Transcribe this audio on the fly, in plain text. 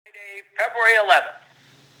Friday, February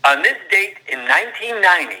 11th. On this date in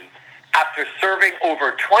 1990, after serving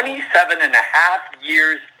over 27 and a half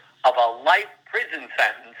years of a life prison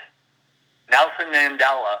sentence, Nelson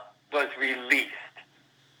Mandela was released.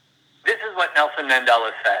 This is what Nelson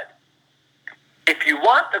Mandela said. If you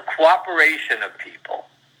want the cooperation of people,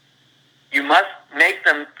 you must make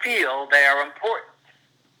them feel they are important.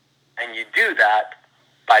 And you do that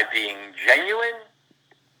by being genuine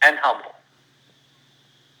and humble.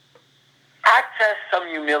 Access some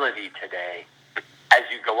humility today as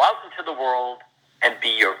you go out into the world and be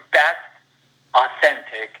your best,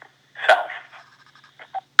 authentic self.